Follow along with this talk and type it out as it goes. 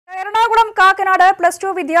Kakkanad +2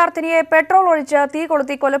 വിദ്യാർത്ഥിനിയെ petrol ഒഴിച്ച് തീ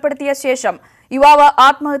കൊളുത്തി കൊലപ്പെടുത്തിയ ശേഷം യുവാവ്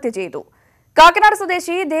ആത്മഹത്യ ചെയ്തു. കാക്കനാട്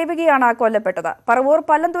സ്വദേശി ദേവികയാണ് കൊല്ലപ്പെട്ടത്. പറവൂർ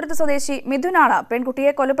പല്ലന്തുരുത്ത് സ്വദേശി മിഥുനാണ്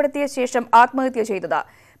പെൺകുട്ടിയെ കൊലപ്പെടുത്തിയ ശേഷം ആത്മഹത്യ ചെയ്തത്.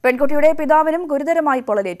 പെൺകുട്ടിയുടെ പിതാവിനും ഗുരുതരമായി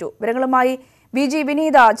പൊള്ളലേറ്റു. വിവരങ്ങളുമായി BG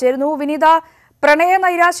വിനീത ചേരുന്നു. വിനീത, പ്രണയ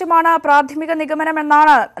നൈരാശ്യമാണ് പ്രാഥമിക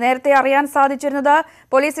നിഗമനമെന്നാണ് നേരത്തെ അറിയാൻ സാധിച്ചിരുന്നത്.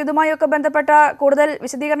 പോലീസ് ഇതുമായൊക്കെ ബന്ധപ്പെട്ട കൂടുതൽ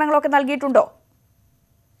വിശദീകരണങ്ങളൊക്കെ നൽകിയിട്ടുണ്ടോ?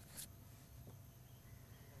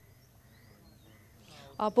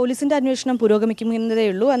 പോലീസിന്റെ അന്വേഷണം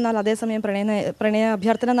പുരോഗമിക്കുന്നതേയുള്ളൂ. എന്നാൽ അതേസമയം പ്രണയ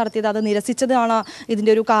അഭ്യർത്ഥന നടത്തിയത് അത് നിരസിച്ചതാണ്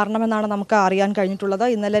ഇതിന്റെ ഒരു കാരണമെന്നാണ് നമുക്ക് അറിയാൻ കഴിഞ്ഞിട്ടുള്ളത്.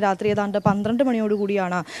 ഇന്നലെ രാത്രി ഏതാണ്ട് 12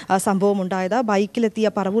 മണിയോടുകൂടിയാണ് സംഭവം ഉണ്ടായത്. ബൈക്കിലെത്തിയ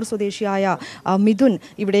പറവൂർ സ്വദേശിയായ മിഥുൻ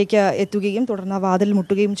ഇവിടേക്ക് എത്തുകയും തുടർന്ന് വാതിൽ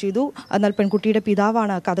മുട്ടുകയും ചെയ്തു. എന്നാൽ പെൺകുട്ടിയുടെ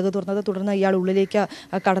പിതാവാണ് കതക് തുറന്നത്. തുടർന്ന് ഇയാൾ ഉള്ളിലേക്ക്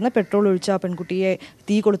കടന്ന് പെട്രോൾ ഒഴിച്ച പെൺകുട്ടിയെ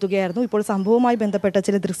തീ കൊളുത്തുകയായിരുന്നു. ഇപ്പോൾ സംഭവവുമായി ബന്ധപ്പെട്ട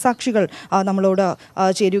ചില ദൃക്സാക്ഷികൾ നമ്മളോട്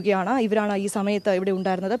ചേരുകയാണ്. ഇവരാണ് ഈ സമയത്ത് ഇവിടെ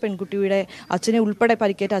ഉണ്ടായിരുന്നത്. പെൺകുട്ടിയുടെ അച്ഛനെ ഉൾപ്പെടെ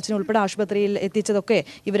അച്ഛനെ ഉൾപ്പെടെ ആശുപത്രിയിൽ എത്തിച്ചതൊക്കെ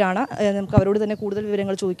ഇവരാണ്. നമുക്ക് അവരോട് തന്നെ കൂടുതൽ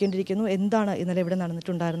വിവരങ്ങൾ ചോദിക്കേണ്ടിയിരിക്കുന്നു. എന്താണ് ഇന്നലെ ഇവിടെ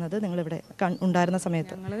നടന്നിട്ടുണ്ടായിരുന്നത്? നിങ്ങളിവിടെ ഉണ്ടായിരുന്ന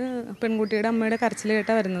സമയത്ത്? ഞങ്ങൾ പെൺകുട്ടിയുടെ അമ്മയുടെ കരച്ചിൽ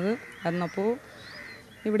കേട്ടാണ് വന്നപ്പോൾ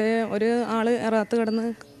ഇവിടെ ഒരു ആൾ ഇറത്ത് കിടന്ന്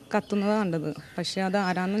കത്തുന്നതാണ് കണ്ടത്. പക്ഷേ അത്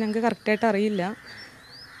ആരാന്ന് ഞങ്ങൾക്ക് കറക്റ്റായിട്ട് അറിയില്ല.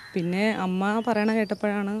 പിന്നെ അമ്മ പറയണ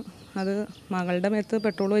കേട്ടപ്പോഴാണ് അത് മകളുടെ മേത്ത്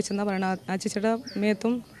പെട്രോൾ വെച്ചെന്നാണ് പറയണത്. ആ ചേച്ചിയുടെ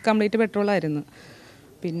മേത്തും കംപ്ലീറ്റ് പെട്രോളായിരുന്നു.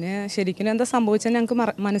 പിന്നെ ശരിക്കും എന്താ സംഭവിച്ചതെന്ന്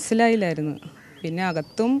ഞങ്ങൾക്ക് മനസ്സിലായില്ലായിരുന്നു. പിന്നെ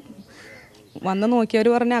അകത്തും വന്ന് നോക്കിയവർ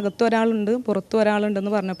പറഞ്ഞ അകത്തും ഒരാളുണ്ട് പുറത്തും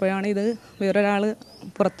ഒരാളുണ്ടെന്ന് പറഞ്ഞപ്പോഴാണ് ഇത് വേറൊരാൾ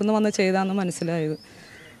പുറത്തുനിന്ന് വന്ന് ചെയ്താന്ന് മനസ്സിലായത്.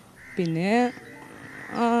 പിന്നെ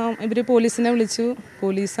ഇവർ പോലീസിനെ വിളിച്ചു.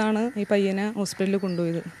 പോലീസാണ് ഈ പയ്യനെ ഹോസ്പിറ്റലിൽ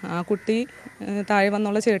കൊണ്ടുപോയത്. ആ കുട്ടി താഴെ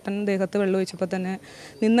വന്നുള്ള ചേട്ടൻ ദേഹത്ത് വെള്ളം ഒഴിച്ചപ്പോൾ തന്നെ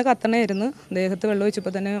നിന്ന് കത്തണമായിരുന്നു. ദേഹത്ത് വെള്ളം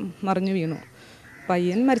ഒഴിച്ചപ്പോൾ തന്നെ മറിഞ്ഞു വീണു.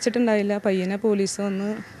 പയ്യൻ മരിച്ചിട്ടുണ്ടായില്ല. പയ്യനെ പോലീസ് വന്ന്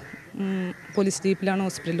പോലീസ് ജീപ്പിലാണ്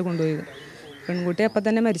ഹോസ്പിറ്റലിൽ കൊണ്ടുപോയത്. പെൺകുട്ടി അപ്പം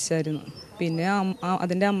തന്നെ മരിച്ചായിരുന്നു. പിന്നെ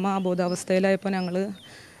അതിൻ്റെ അമ്മ അബോധാവസ്ഥയിലായപ്പോൾ ഞങ്ങൾ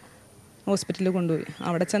ഹോസ്പിറ്റലിൽ കൊണ്ടുപോയി.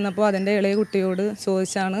 അവിടെ ചെന്നപ്പോൾ അതിൻ്റെ ഇളയ കുട്ടിയോട്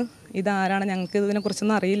ചോദിച്ചാണ് ഇതാരാണ്, ഞങ്ങൾക്ക്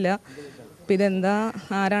ഇതിനെക്കുറിച്ചൊന്നും അറിയില്ല, അപ്പോൾ ഇതെന്താ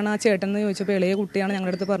ആരാണ് ആ ചേട്ടനെന്ന് ചോദിച്ചപ്പോൾ ഇളയ കുട്ടിയാണ്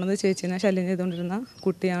ഞങ്ങളുടെ അടുത്ത് പറഞ്ഞത്. ചേച്ചീനെ ശല്യം ചെയ്തുകൊണ്ടിരുന്ന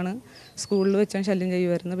കുട്ടിയാണ്, സ്കൂളിൽ വെച്ചാൽ ശല്യം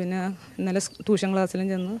ചെയ്യുമായിരുന്നു, പിന്നെ ഇന്നലെ ട്യൂഷൻ ക്ലാസ്സിലും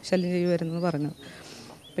ചെന്ന് ശല്യം ചെയ്യുമായിരുന്നു എന്ന് പറഞ്ഞു.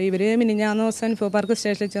 അപ്പോൾ ഇവർ മിനിഞ്ഞാന്ന് ദിവസം ഇൻഫോ പാർക്ക്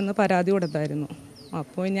സ്റ്റേഷനിൽ ചെന്ന് പരാതി കൊടുത്തായിരുന്നു.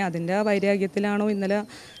 അപ്പോൾ ഇനി അതിൻ്റെ വൈരാഗ്യത്തിലാണോ ഇന്നലെ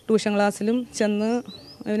ട്യൂഷൻ ക്ലാസ്സിലും ചെന്ന്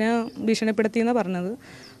ഇവനെ ഭീഷണിപ്പെടുത്തിയെന്ന് പറഞ്ഞത്.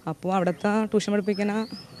 അപ്പോൾ അവിടുത്തെ ട്യൂഷൻ പഠിപ്പിക്കുന്ന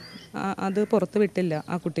അത് പുറത്ത് വിട്ടില്ല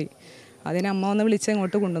ആ കുട്ടി. അതിന് അമ്മ വന്ന് വിളിച്ച്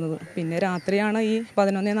ഇങ്ങോട്ട് കൊണ്ടുവന്നത്. പിന്നെ രാത്രിയാണ് ഈ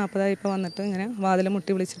 11:40 വന്നിട്ട് ഇങ്ങനെ വാതിൽ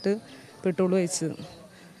മുട്ടി വിളിച്ചിട്ട് പെട്രോൾ ഒഴിച്ചത്.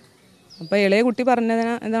 അപ്പോൾ ഇളയ കുട്ടി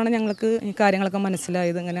പറഞ്ഞതിന് ഇതാണ് ഞങ്ങൾക്ക് ഈ കാര്യങ്ങളൊക്കെ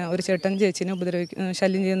മനസ്സിലായത്. ഇങ്ങനെ ഒരു ചേട്ടൻ ചേച്ചീനെ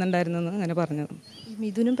ശല്യം ചെയ്യുന്നുണ്ടായിരുന്നെന്ന് അങ്ങനെ പറഞ്ഞത്.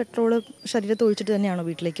 മിഥുനും പെട്രോൾ ശരീരത്തിൽ ഒഴിച്ചിട്ട് തന്നെയാണോ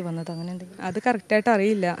വീട്ടിലേക്ക് വന്നത്? അങ്ങനെ എന്തെങ്കിലും അത് കറക്റ്റായിട്ട്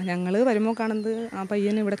അറിയില്ല. ഞങ്ങൾ വരുമ്പോൾ കാണുന്നത് ആ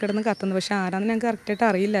പയ്യൻ ഇവിടെ കിടന്ന് കത്തുന്നത്. പക്ഷേ ആരാന്ന് ഞങ്ങൾക്ക് കറക്റ്റായിട്ട്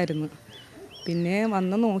അറിയില്ലായിരുന്നു. പിന്നെ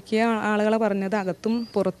വന്ന് നോക്കിയ ആളുകളെ പറഞ്ഞത് അകത്തും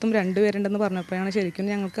പുറത്തും 2 പേരുണ്ടെന്ന് പറഞ്ഞപ്പോഴാണ് ശരിക്കും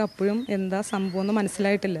ഞങ്ങൾക്ക് അപ്പോഴും എന്താ സംഭവം എന്ന്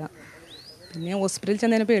മനസ്സിലായിട്ടില്ല. പിന്നെ ഹോസ്പിറ്റലിൽ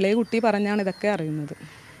ചെന്നതിനപ്പോൾ ഇളയ കുട്ടി പറഞ്ഞാണ് ഇതൊക്കെ അറിയുന്നത്.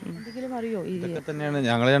 എന്തെങ്കിലും അറിയോ? ഇതൊക്കെ തന്നെയാണ്.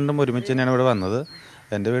 ഞങ്ങൾ രണ്ടും ഒരുമിച്ച് തന്നെയാണ് ഇവിടെ വന്നത്.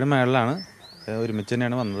 എൻ്റെ വീട് മേളിലാണ്. ഒരുമിച്ച്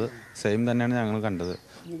തന്നെയാണ് വന്നത്. സെയിം തന്നെയാണ് ഞങ്ങൾ കണ്ടത്.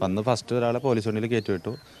 വന്ന് ഫസ്റ്റ് ഒരാളെ പോലീസ് വണ്ടിയിൽ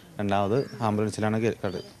കയറ്റിവിട്ടു. രണ്ടാമത് ആംബുലൻസിലാണ്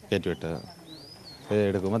കയറ്റിവിട്ടത്.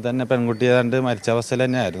 എടുക്കുമ്പോൾ തന്നെ പെൺകുട്ടി ഏതാണ്ട് മരിച്ച അവസ്ഥയിൽ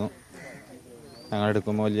തന്നെയായിരുന്നു. ഞങ്ങൾ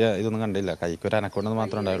എടുക്കുമ്പോൾ വലിയ ഇതൊന്നും കണ്ടില്ല. കൈക്കൊരു അനക്കൊണ്ടെന്ന്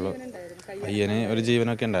മാത്രമേ ഉണ്ടായുള്ളൂ. പയ്യന് ഒരു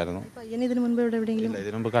ജീവനൊക്കെ ഉണ്ടായിരുന്നു. ഇതിനു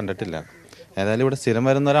മുമ്പ് കണ്ടിട്ടില്ല. ഏതായാലും ഇവിടെ സ്ഥിരം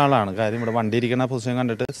വരുന്ന ഒരാളാണ്. കാര്യം ഇവിടെ വണ്ടി ഇരിക്കുന്ന പൊസിഷൻ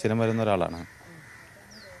കണ്ടിട്ട് സ്ഥിരം വരുന്ന ഒരാളാണ്.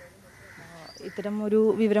 ഇത്തരം ഒരു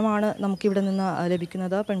വിവരമാണ് നമുക്കിവിടെ നിന്ന്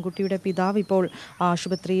ലഭിക്കുന്നത്. പെൺകുട്ടിയുടെ പിതാവ് ഇപ്പോൾ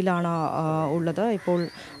ആശുപത്രിയിലാണ് ഉള്ളത്. ഇപ്പോൾ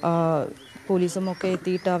പോലീസും ഒക്കെ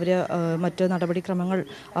എത്തിയിട്ട് അവർ മറ്റ് നടപടിക്രമങ്ങൾ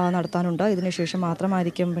നടത്താനുണ്ട്. ഇതിനുശേഷം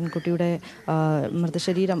മാത്രമായിരിക്കും പെൺകുട്ടിയുടെ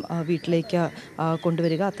മൃതശരീരം വീട്ടിലേക്ക്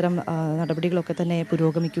കൊണ്ടുവരിക. അത്തരം നടപടികളൊക്കെ തന്നെ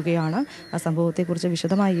പുരോഗമിക്കുകയാണ്. സംഭവത്തെക്കുറിച്ച്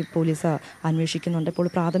വിശദമായി പോലീസ് അന്വേഷിക്കുന്നുണ്ട്. ഇപ്പോൾ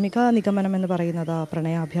പ്രാഥമിക നിഗമനം എന്ന് പറയുന്നത്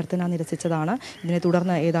പ്രണയ അഭ്യർത്ഥന നിരസിച്ചതാണ്. ഇതിനെ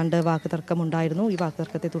തുടർന്ന് ഏതാണ്ട് വാക്കുതർക്കമുണ്ടായിരുന്നു. ഈ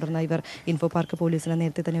വാക്കുതർക്കത്തെ തുടർന്ന് ഇവർ ഇൻഫോ പാർക്ക് പോലീസിന്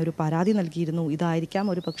നേരത്തെ തന്നെ ഒരു പരാതി നൽകിയിരുന്നു. ഇതായിരിക്കാം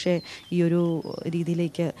ഒരു പക്ഷേ ഈ ഒരു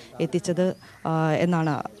രീതിയിലേക്ക് എത്തിച്ചത്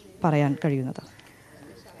എന്നാണ് പറയാൻ കഴിയുന്നത്.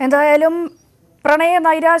 എന്തായാലും പ്രണയ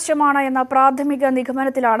നൈരാശ്യമാണ് എന്ന പ്രാഥമിക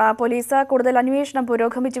നിഗമനത്തിലാണ് പോലീസ്. കൂടുതൽ അന്വേഷണം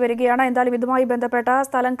പുരോഗമിച്ചു വരികയാണ്. എന്തായാലും ഇതുമായി ബന്ധപ്പെട്ട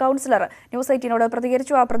സ്ഥലം കൗൺസിലർ ന്യൂസ് 18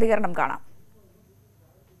 പ്രതികരിച്ചു. ആ പ്രതികരണം കാണാം.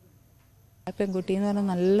 പെൺകുട്ടി എന്ന് പറഞ്ഞാൽ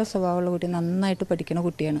നല്ല സ്വഭാവമുള്ള കുട്ടി, നന്നായിട്ട് പഠിക്കുന്ന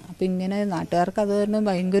കുട്ടിയാണ്. അപ്പോൾ ഇങ്ങനെ നാട്ടുകാർക്ക് അത് തന്നെ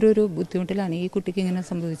ഭയങ്കര ഒരു ബുദ്ധിമുട്ടിലാണ് ഈ കുട്ടിക്ക് ഇങ്ങനെ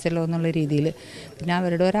സംഭവിച്ചല്ലോ എന്നുള്ള രീതിയിൽ. പിന്നെ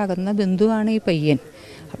അവരുടെ ഒരു അകന്ന ബന്ധുവാണ് ഈ പയ്യൻ.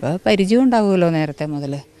 അപ്പോൾ പരിചയം ഉണ്ടാവുമല്ലോ നേരത്തെ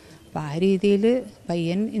മുതൽ. അപ്പോൾ ആ രീതിയിൽ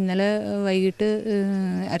പയ്യൻ ഇന്നലെ വൈകിട്ട്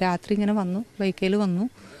രാത്രി ഇങ്ങനെ വന്നു, ബൈക്കിൽ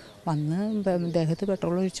വന്ന് ദേഹത്ത്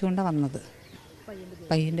പെട്രോൾ ഒഴിച്ചുകൊണ്ടാണ് വന്നത്.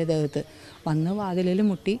 പയ്യൻ്റെ ദേഹത്ത് വന്ന് വാതിലിൽ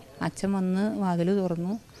മുട്ടി. അച്ഛൻ വന്ന് വാതിൽ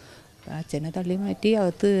തുറന്നു. അച്ഛനെ തള്ളി മാറ്റി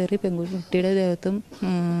അകത്ത് കയറി. പെൺകുട്ടിയുടെ ദേഹത്തും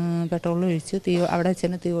പെട്രോൾ ഒഴിച്ച് അവിടെ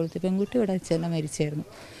അച്ഛനെ തീ കൊളുത്തി. പെൺകുട്ടി ഇവിടെ അച്ഛനെ മരിച്ചായിരുന്നു.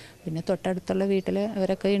 പിന്നെ തൊട്ടടുത്തുള്ള വീട്ടിലെ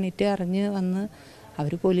അവരൊക്കെ എണീറ്റ് അറിഞ്ഞ് വന്ന്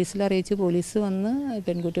അവർ പോലീസിൽ അറിയിച്ച്. പോലീസ് വന്ന്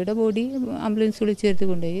പെൺകുട്ടിയുടെ ബോഡി ആംബുലൻസ് വിളിച്ച് വരുത്തി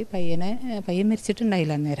കൊണ്ടുപോയി. പയ്യൻ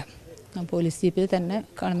മരിച്ചിട്ടുണ്ടായില്ല അന്നേരം. പോലീസ് ജീപ്പിൽ തന്നെ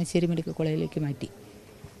കളമശ്ശേരി മെഡിക്കൽ കോളേജിലേക്ക് മാറ്റി.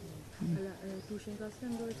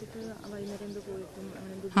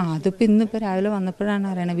 അതിപ്പോൾ ഇന്നിപ്പോൾ രാവിലെ വന്നപ്പോഴാണ്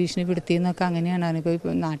അറിയണത്. ഭീഷണിപ്പെടുത്തിയെന്നൊക്കെ അങ്ങനെയാണ് അറിയുന്നത്.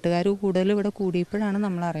 ഇപ്പോൾ നാട്ടുകാർ കൂടുതൽ ഇവിടെ കൂടിയപ്പോഴാണ്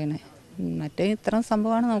നമ്മൾ അറിയണത്. മറ്റേ ഇത്രയും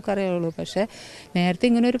സംഭവമാണ് നമുക്കറിയുള്ളൂ. പക്ഷേ നേരത്തെ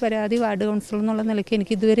ഇങ്ങനെ ഒരു പരാതി വാർഡ് കൗൺസിലർ എന്നുള്ള നിലയ്ക്ക്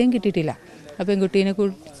എനിക്ക് ഇതുവരെയും കിട്ടിയിട്ടില്ല. ആ പെൺകുട്ടീനെ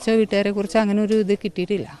കുറിച്ചോ വീട്ടുകാരെ കുറിച്ചോ അങ്ങനെ ഒരു ഇത്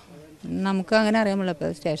കിട്ടിയിട്ടില്ല. നമുക്ക് അങ്ങനെ അറിയാമുള്ളൂ.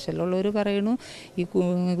 അപ്പോൾ സ്റ്റേഷനിലുള്ളവർ പറയണു ഈ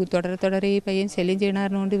തുടരെ ഈ പയ്യൻ ശല്യം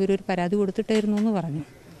ചെയ്യണമായിരുന്നുകൊണ്ട് ഇവരൊരു പരാതി കൊടുത്തിട്ടായിരുന്നു എന്ന് പറഞ്ഞു.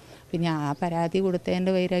 പിന്നെ ആ പരാതി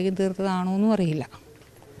കൊടുത്തതിൻ്റെ വൈരാഗ്യം തീർത്തതാണോ എന്നും അറിയില്ല.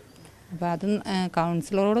 അപ്പോൾ അത്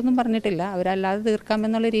കൗൺസിലറോടൊന്നും പറഞ്ഞിട്ടില്ല. അവരല്ലാതെ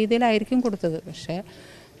തീർക്കാമെന്നുള്ള രീതിയിലായിരിക്കും കൊടുത്തത്. പക്ഷേ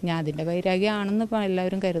ഞാൻ അതിൻ്റെ വൈരാഗ്യമാണെന്ന് ഇപ്പോൾ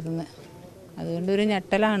എല്ലാവരും കരുതുന്നത്. അതുകൊണ്ടൊരു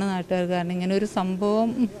ഞെട്ടലാണ് നാട്ടുകാർക്ക്. കാരണം ഇങ്ങനെ ഒരു സംഭവം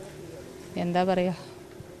എന്താ പറയുക,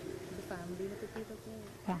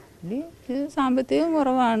 ഫാമിലി സാമ്പത്തികം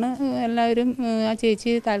കുറവാണ്. എല്ലാവരും ആ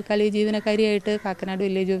ചേച്ചി താൽക്കാലിക ജീവനക്കാരിയായിട്ട് കാക്കനാട്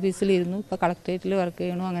വില്ലേജ് ഓഫീസിലിരുന്നു. ഇപ്പോൾ കളക്ട്രേറ്റിൽ വർക്ക്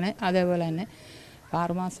ചെയ്യണു. അങ്ങനെ അതേപോലെ തന്നെ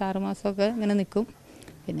 6 മാസമൊക്കെ ഇങ്ങനെ നിൽക്കും.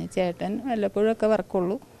 പിന്നെ ചേട്ടൻ വല്ലപ്പോഴൊക്കെ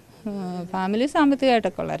വർക്കുള്ളൂ. ഫാമിലി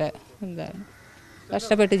സാമ്പത്തികമായിട്ടൊക്കെ വളരെ എന്താണ്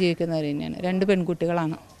കഷ്ടപ്പെട്ട് ജീവിക്കുന്നവർ തന്നെയാണ്. 2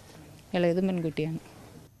 പെൺകുട്ടികളാണ്. ഇളയതും പെൺകുട്ടിയാണ്.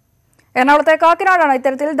 എറണാകുളത്തെ കാക്കനാടാണ്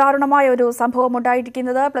ഇത്തരത്തിൽ ദാരുണമായ ഒരു സംഭവം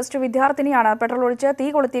ഉണ്ടായിരിക്കുന്നത്. +2 വിദ്യാർത്ഥിനിയാണ് പെട്രോൾ ഒഴിച്ച് തീ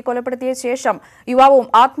കൊളുത്തി കൊലപ്പെടുത്തിയ ശേഷം യുവാവും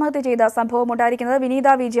ആത്മഹത്യ ചെയ്ത സംഭവം ഉണ്ടായിരിക്കുന്നത്. വിനീത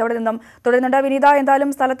വിജി അവിടെ നിന്നും തുടരുന്നുണ്ട്. വിനീത,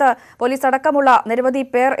 എന്തായാലും സ്ഥലത്ത് പോലീസ് അടക്കമുള്ള നിരവധി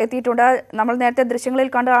പേർ എത്തിയിട്ടുണ്ട്. നമ്മൾ നേരത്തെ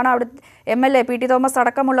ദൃശ്യങ്ങളിൽ കണ്ടതാണ്. അവിടെ MLA PT തോമസ്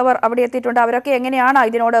അടക്കമുള്ളവർ അവിടെ എത്തിയിട്ടുണ്ട്. അവരൊക്കെ എങ്ങനെയാണ്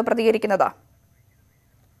ഇതിനോട് പ്രതികരിക്കുന്നത്?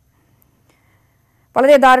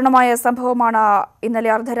 വളരെ ദാരുണമായ സംഭവമാണ് ഇന്നലെ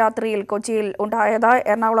അർദ്ധരാത്രിയിൽ കൊച്ചിയിൽ ഉണ്ടായത്.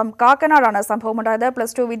 എറണാകുളം കാക്കനാടാണ് സംഭവമുണ്ടായത്.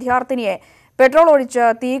 +2 വിദ്യാർത്ഥിനിയെ പെട്രോൾ ഒഴിച്ച്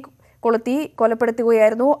തീ കൊളുത്തി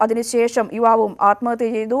കൊലപ്പെടുത്തുകയായിരുന്നു. അതിനുശേഷം യുവാവും ആത്മഹത്യ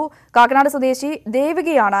ചെയ്തു. കാക്കനാട് സ്വദേശി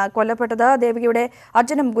ദേവികയാണ് കൊല്ലപ്പെട്ടത്. ദേവികയുടെ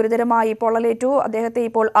അച്ഛനും ഗുരുതരമായി പൊള്ളലേറ്റു. അദ്ദേഹത്തെ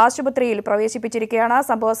ഇപ്പോൾ ആശുപത്രിയിൽ പ്രവേശിപ്പിച്ചിരിക്കുകയാണ്.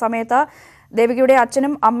 സംഭവ സമയത്ത് ദേവികയുടെ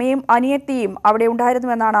അച്ഛനും അമ്മയും അനിയത്തിയും അവിടെ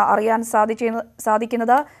ഉണ്ടായിരുന്നുവെന്നാണ് അറിയാൻ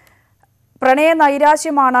സാധിക്കുന്നത്. പ്രണയ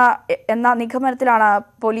നൈരാശ്യമാണ് എന്ന നിഗമനത്തിലാണ്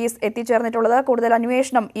പോലീസ് എത്തിച്ചേർന്നിട്ടുള്ളത്. കൂടുതൽ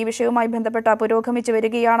അന്വേഷണം ഈ വിഷയവുമായി ബന്ധപ്പെട്ട് പുരോഗമിച്ചു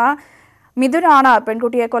വരികയാണ്. മിഥുനാണ്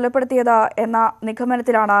പെൺകുട്ടിയെ കൊലപ്പെടുത്തിയത് എന്ന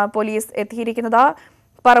നിഗമനത്തിലാണ് പോലീസ് എത്തിയിരിക്കുന്നത്.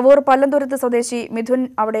 പറവൂർ പല്ലന്തുരുത്ത് സ്വദേശി മിഥുൻ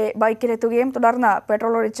അവിടെ ബൈക്കിലെത്തുകയും തുടർന്ന്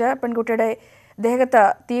പെട്രോൾ ഒഴിച്ച് പെൺകുട്ടിയുടെ ദേഹത്ത്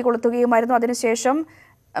തീ കൊളുത്തുകയുമായിരുന്നു. അതിനുശേഷം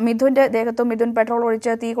മിഥുന്റെ ദേഹത്തും മിഥുൻ പെട്രോൾ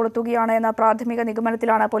ഒഴിച്ച് തീ കൊളുത്തുകയാണ് എന്ന പ്രാഥമിക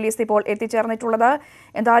നിഗമനത്തിലാണ് പോലീസ് ഇപ്പോൾ എത്തിച്ചേർന്നിട്ടുള്ളത്.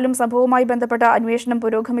 എന്തായാലും സംഭവവുമായി ബന്ധപ്പെട്ട അന്വേഷണം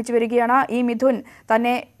പുരോഗമിച്ചു വരികയാണ്. ഈ മിഥുൻ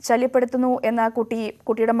തന്നെ ശല്യപ്പെടുത്തുന്നു എന്ന്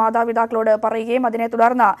കുട്ടിയുടെ മാതാപിതാക്കളോട് പറയുകയും അതിനെ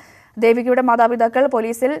തുടർന്ന് ദേവികയുടെ മാതാപിതാക്കൾ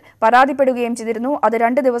പോലീസിൽ പരാതിപ്പെടുകയും ചെയ്തിരുന്നു. അത്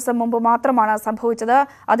 2 ദിവസം മുമ്പ് മാത്രമാണ് സംഭവിച്ചത്.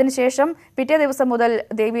 അതിനുശേഷം പിറ്റേ ദിവസം മുതൽ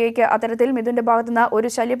ദേവികയ്ക്ക് അത്തരത്തിൽ മിഥുന്റെ ഭാഗത്തുനിന്ന്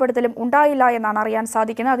ഒരു ശല്യപ്പെടുത്തലും ഉണ്ടായില്ല എന്നാണ് അറിയാൻ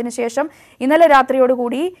സാധിക്കുന്നത്. അതിനുശേഷം ഇന്നലെ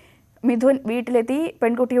രാത്രിയോടുകൂടി മിഥുൻ വീട്ടിലെത്തി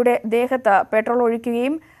പെൺകുട്ടിയുടെ ദേഹത്ത് പെട്രോൾ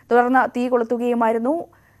ഒഴിക്കുകയും തുടർന്ന് തീ കൊളുത്തുകയുമായിരുന്നു.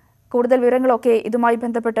 കൂടുതൽ വിവരങ്ങളൊക്കെ ഇതുമായി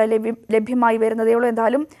ബന്ധപ്പെട്ട് ലഭ്യമായി വരുന്നതേയുള്ളൂ.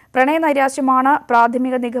 എന്തായാലും പ്രണയ നൈരാശ്യമാണ്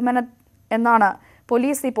പ്രാഥമിക നിഗമനം എന്നാണ്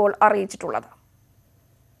പോലീസ് ഇപ്പോൾ അറിയിച്ചിട്ടുള്ളത്.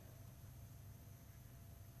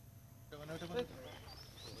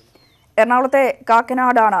 എറണാകുളത്തെ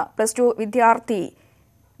കാക്കനാടാണ് +2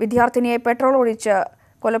 വിദ്യാർത്ഥിനിയെ പെട്രോൾ ഒഴിച്ച്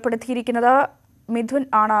കൊലപ്പെടുത്തിയിരിക്കുന്നത്.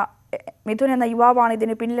 മിഥുൻ എന്ന യുവാവാണ്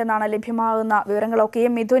ഇതിന് പിന്നിലെന്നാണ് ലഭ്യമാകുന്ന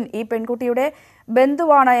വിവരങ്ങളൊക്കെയും. മിഥുൻ ഈ പെൺകുട്ടിയുടെ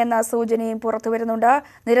ബന്ധുവാണ് എന്ന സൂചനയും പുറത്തുവരുന്നുണ്ട്.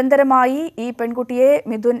 നിരന്തരമായി ഈ പെൺകുട്ടിയെ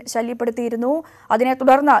മിഥുൻ ശല്യപ്പെടുത്തിയിരുന്നു. അതിനെ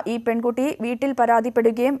തുടർന്ന് ഈ പെൺകുട്ടി വീട്ടിൽ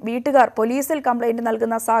പരാതിപ്പെടുകയും വീട്ടുകാർ പോലീസിൽ കംപ്ലൈന്റ്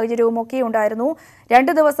നൽകുന്ന സാഹചര്യവും ഒക്കെ ഉണ്ടായിരുന്നു.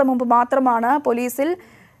 2 ദിവസം മുമ്പ് മാത്രമാണ് പോലീസിൽ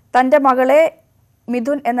തന്റെ മകളെ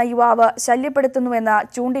മിഥുൻ എന്ന യുവാവ് ശല്യപ്പെടുത്തുന്നുവെന്ന്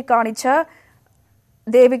ചൂണ്ടിക്കാണിച്ച്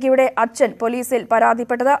ദേവികയുടെ അച്ഛൻ പോലീസിൽ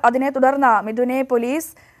പരാതിപ്പെട്ടത്. അതിനെ തുടർന്ന്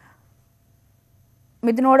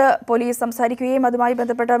മിഥുനോട് പോലീസ് സംസാരിക്കുകയും അതുമായി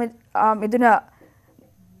ബന്ധപ്പെട്ട മിഥുന്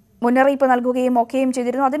മുന്നറിയിപ്പ് നൽകുകയും ഒക്കെയും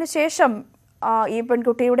ചെയ്തിരുന്നു. അതിനുശേഷം ഈ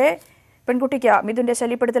പെൺകുട്ടിക്ക് മിഥുന്റെ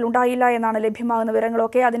ശല്യപ്പെടുത്തൽ ഉണ്ടായില്ല എന്നാണ് ലഭ്യമാകുന്ന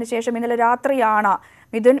വിവരങ്ങളൊക്കെ. അതിനുശേഷം ഇന്നലെ രാത്രിയാണ്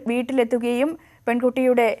മിഥുൻ വീട്ടിലെത്തുകയും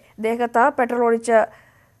പെൺകുട്ടിയുടെ ദേഹത്ത് പെട്രോൾ ഒഴിച്ച്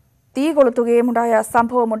തീ കൊളുത്തുകയും ഉണ്ടായ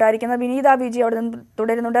സംഭവം ഉണ്ടായിരിക്കുന്നത്. വിനീത വിജി അവിടെ നിന്ന്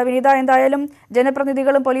തുടരുന്നുണ്ട്. വിനീത, എന്തായാലും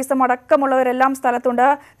ജനപ്രതിനിധികളും പോലീസും അടക്കമുള്ളവരെല്ലാം സ്ഥലത്തുണ്ട്.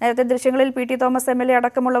 നേരത്തെ ദൃശ്യങ്ങളിൽ PT തോമസ് MLA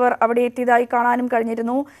അടക്കമുള്ളവർ അവിടെ എത്തിയതായി കാണാനും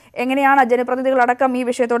കഴിഞ്ഞിരുന്നു. എങ്ങനെയാണ് ജനപ്രതിനിധികൾ അടക്കം ഈ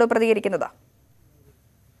വിഷയത്തോട് പ്രതികരിക്കുന്നത്?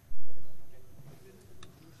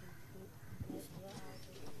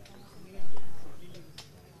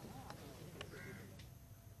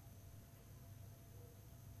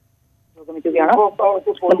 തുടരുകയാണ്.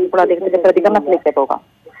 ഇപ്പോൾ അദ്ദേഹത്തിന്റെ പ്രതികരണത്തിലേക്ക് പോകാം.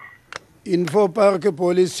 ഇൻഫോ പാർക്ക്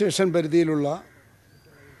പോലീസ് സ്റ്റേഷൻ പരിധിയിലുള്ള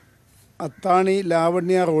അത്താണി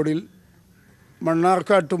ലാവണ്യ റോഡിൽ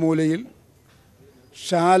മണ്ണാർക്കാട്ട് മൂലയിൽ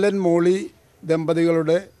ഷാലൻ മോളി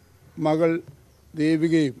ദമ്പതികളുടെ മകൾ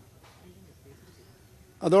ദേവികയും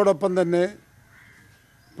അതോടൊപ്പം തന്നെ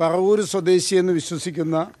പറവൂർ സ്വദേശിയെന്ന്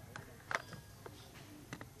വിശ്വസിക്കുന്ന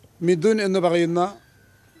മിഥുൻ എന്ന് പറയുന്ന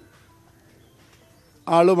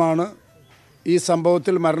ആളുമാണ് ഈ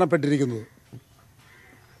സംഭവത്തിൽ മരണപ്പെട്ടിരിക്കുന്നത്.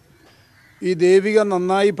 ഈ ദേവിക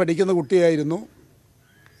നന്നായി പഠിക്കുന്ന കുട്ടിയായിരുന്നു.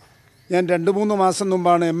 ഞാൻ 2-3 മാസം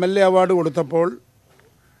മുമ്പാണ് MLA അവാർഡ് കൊടുത്തപ്പോൾ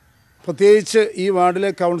പ്രത്യേകിച്ച് ഈ വാർഡിലെ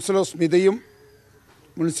കൗൺസിലർ സ്മിതയും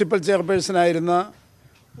മുനിസിപ്പൽ ചെയർപേഴ്സണായിരുന്ന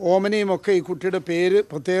ഓമനയുമൊക്കെ ഈ കുട്ടിയുടെ പേര്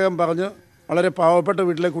പ്രത്യേകം പറഞ്ഞ് വളരെ പാവപ്പെട്ട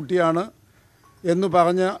വീട്ടിലെ കുട്ടിയാണ് എന്ന്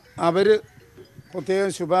പറഞ്ഞ് അവർ പ്രത്യേകം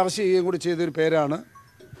ശുപാർശ ചെയ്യുകയും കൂടി ചെയ്തൊരു പേരാണ്.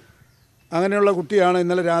 അങ്ങനെയുള്ള കുട്ടിയാണ്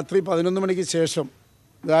ഇന്നലെ രാത്രി 11 മണിക്ക് ശേഷം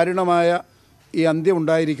ദാരുണമായ ഈ അന്ത്യം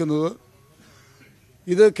ഉണ്ടായിരിക്കുന്നത്.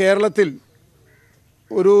 ഇത് കേരളത്തിൽ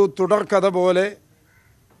ഒരു തുടർക്കഥ പോലെ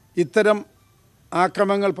ഇത്തരം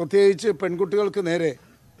ആക്രമണങ്ങൾ പ്രത്യേകിച്ച് പെൺകുട്ടികൾക്ക് നേരെ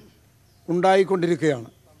ഉണ്ടായിക്കൊണ്ടിരിക്കുകയാണ്.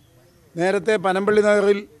 നേരത്തെ പനമ്പള്ളി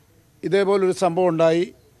നഗറിൽ ഇതേപോലൊരു സംഭവം ഉണ്ടായി.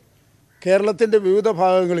 കേരളത്തിൻ്റെ വിവിധ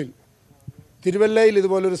ഭാഗങ്ങളിൽ തിരുവല്ലയിൽ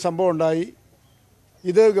ഇതുപോലൊരു സംഭവം ഉണ്ടായി.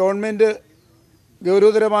 ഇത് ഗവൺമെൻറ്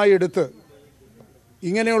ഗൗരവതരമായി എടുത്ത്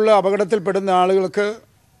ഇങ്ങനെയുള്ള അപകടത്തിൽപ്പെടുന്ന ആളുകൾക്ക്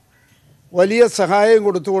വലിയ സഹായം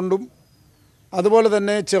കൊടുത്തുകൊണ്ടും അതുപോലെ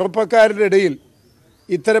തന്നെ ചെറുപ്പക്കാരുടെ ഇടയിൽ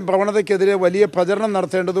ഇത്തരം പ്രവണതയ്ക്കെതിരെ വലിയ പ്രചരണം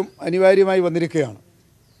നടത്തേണ്ടതും അനിവാര്യമായി വന്നിരിക്കുകയാണ്.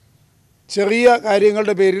 ചെറിയ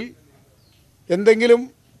കാര്യങ്ങളുടെ പേരിൽ എന്തെങ്കിലും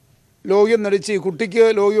ലോഹ്യം നടിച്ച് ഈ കുട്ടിക്ക്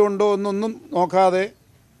ലോഹ്യമുണ്ടോ എന്നൊന്നും നോക്കാതെ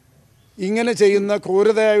ഇങ്ങനെ ചെയ്യുന്ന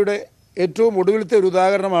ക്രൂരതയുടെ ഏറ്റവും ഒടുവിലത്തെ ഒരു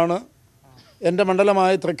ഉദാഹരണമാണ് എൻ്റെ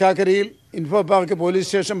മണ്ഡലമായ തൃക്കാക്കരയിൽ ഇൻഫോ പാർക്ക് പോലീസ്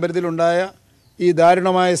സ്റ്റേഷൻ പരിധിയിലുണ്ടായ ഈ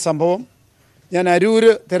ദാരുണമായ സംഭവം. ഞാൻ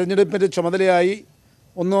അരൂര് തെരഞ്ഞെടുപ്പിൻ്റെ ചുമതലയായി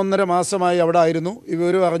 1-1.5 മാസമായി അവിടെ ആയിരുന്നു. ഈ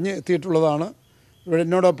വിവരം അറിഞ്ഞ് എത്തിയിട്ടുള്ളതാണ്. ഇവിടെ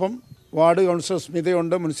എന്നോടൊപ്പം വാർഡ് കൗൺസിലർ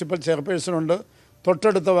സ്മിതയുണ്ട്, മുനിസിപ്പൽ ചെയർപേഴ്സണുണ്ട്,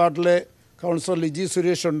 തൊട്ടടുത്ത വാർഡിലെ കൗൺസിലർ ലിജി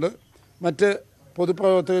സുരേഷുണ്ട്, മറ്റ്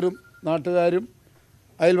പൊതുപ്രവർത്തകരും നാട്ടുകാരും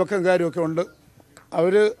അയൽവക്കക്കാരും ഒക്കെ ഉണ്ട്.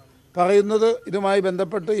 അവർ പറയുന്നത് ഇതുമായി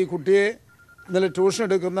ബന്ധപ്പെട്ട് ഈ കുട്ടിയെ ഇന്നലെ ട്യൂഷൻ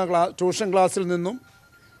എടുക്കുന്ന ട്യൂഷൻ ക്ലാസ്സിൽ നിന്നും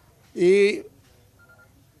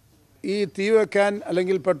ഈ തീ വയ്ക്കാൻ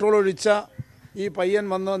അല്ലെങ്കിൽ പെട്രോൾ ഒഴിച്ച ഈ പയ്യൻ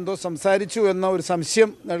വന്ന് എന്തോ സംസാരിച്ചു എന്ന ഒരു സംശയം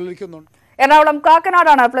നിലനിൽക്കുന്നുണ്ട്. എറണാകുളം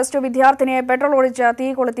കാക്കനാടാണ് +2 വിദ്യാർത്ഥിനിയെ പെട്രോൾ ഒഴിച്ച് തീ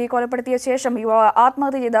കൊളുത്തി കൊലപ്പെടുത്തിയ ശേഷം യുവാവ്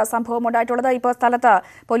ആത്മഹത്യ ചെയ്ത സംഭവം ഉണ്ടായിട്ടുള്ളത്. ഇപ്പോൾ സ്ഥലത്ത്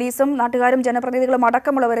പോലീസും നാട്ടുകാരും ജനപ്രതിനിധികളും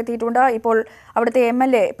അടക്കമുള്ളവരെത്തിയിട്ടുണ്ട്. ഇപ്പോൾ അവിടുത്തെ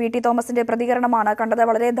MLA PT തോമസിന്റെ പ്രതികരണമാണ് കണ്ടത്.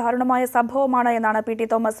 വളരെ ദാരുണമായ സംഭവമാണ് എന്നാണ്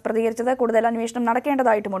PT തോമസ് പ്രതികരിച്ചത്. കൂടുതൽ അന്വേഷണം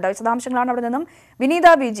നടക്കേണ്ടതായിട്ടുമുണ്ട്. വിശദാംശങ്ങളാണ് അവിടെ നിന്നും വിനീത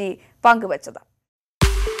VG പങ്കുവച്ചത്.